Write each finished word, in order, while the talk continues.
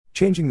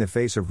Changing the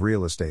face of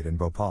real estate in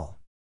Bhopal.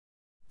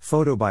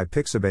 Photo by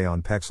Pixabay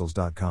on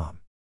Pexels.com.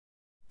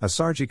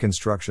 Asarji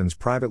Constructions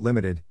Private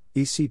Limited,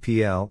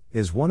 ECPL,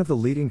 is one of the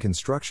leading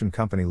construction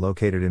company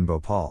located in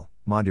Bhopal,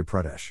 Madhya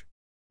Pradesh.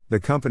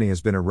 The company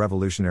has been a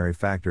revolutionary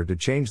factor to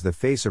change the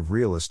face of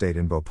real estate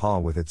in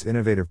Bhopal with its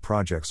innovative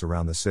projects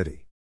around the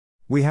city.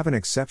 We have an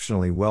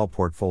exceptionally well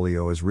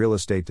portfolio as real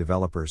estate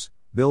developers,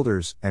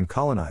 builders, and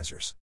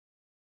colonizers.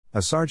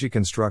 Asarji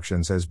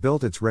Constructions has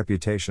built its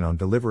reputation on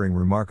delivering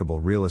remarkable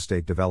real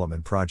estate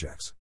development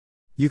projects.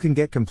 You can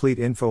get complete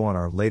info on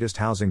our latest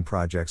housing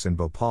projects in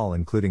Bhopal,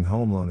 including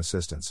home loan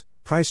assistance,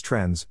 price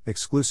trends,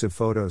 exclusive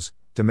photos,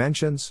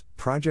 dimensions,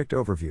 project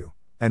overview,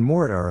 and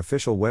more at our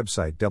official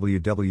website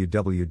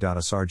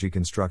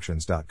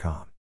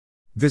www.asarjiconstructions.com.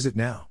 Visit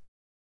now.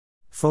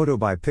 Photo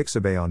by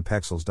Pixabay on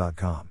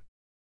Pexels.com.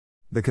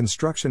 The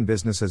construction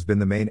business has been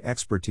the main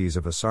expertise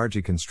of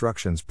Asarji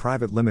Constructions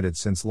Private Limited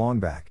since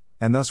long back,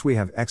 and thus we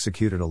have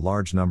executed a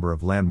large number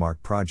of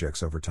landmark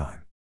projects over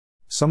time.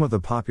 Some of the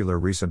popular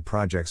recent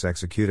projects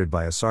executed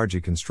by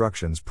Asarji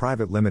Constructions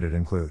Private Limited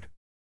include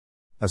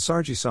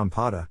Asarji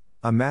Sampada,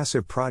 a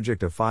massive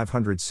project of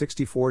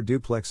 564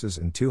 duplexes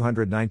and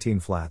 219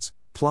 flats,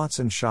 plots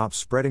and shops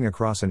spreading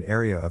across an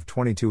area of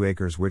 22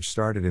 acres which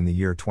started in the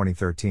year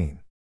 2013.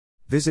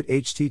 Visit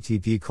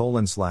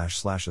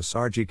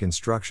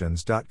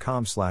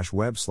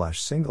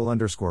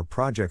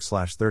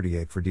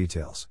http://asarjiconstructions.com/web/single_project/38 for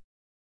details.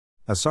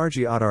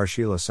 Asarji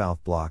Adarshila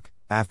South Block,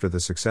 after the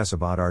success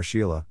of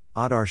Adarshila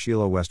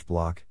West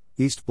Block,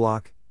 East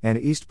Block, and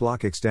East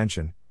Block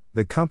Extension,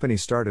 the company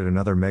started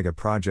another mega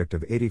project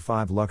of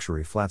 85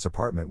 luxury flats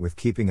apartment with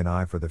keeping an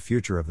eye for the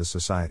future of the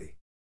society.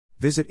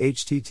 Visit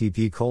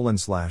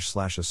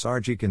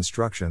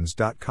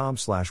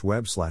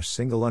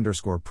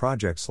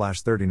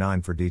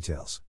http://asarjiconstructions.com/web/single_project/39 for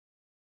details.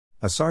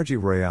 Asarji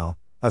Royale,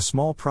 a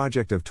small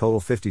project of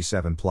total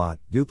 57 plot,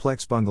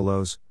 duplex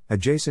bungalows,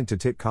 adjacent to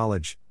Tit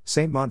College,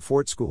 St.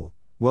 Montfort School,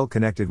 well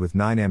connected with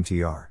 9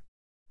 MTR.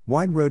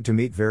 Wide road to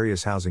meet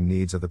various housing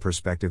needs of the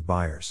prospective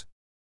buyers.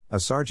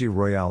 Asarji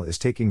Royale is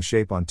taking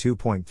shape on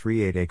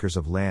 2.38 acres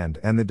of land,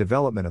 and the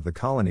development of the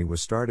colony was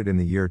started in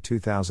the year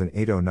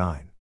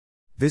 2008-09.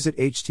 Visit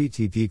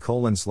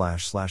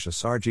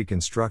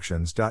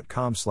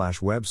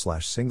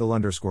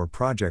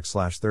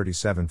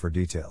http://asarjiconstructions.com/web/single_project/37 for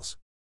details.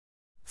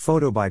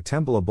 Photo by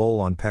Tembala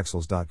Bowl on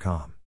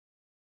Pexels.com.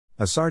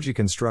 Asarji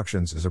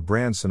Constructions is a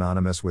brand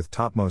synonymous with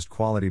topmost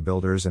quality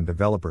builders and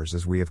developers,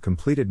 as we have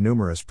completed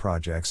numerous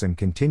projects and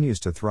continues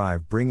to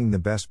thrive, bringing the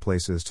best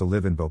places to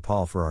live in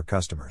Bhopal for our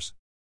customers.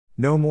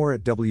 Know more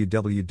at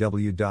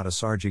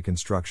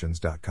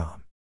www.asarjiconstructions.com.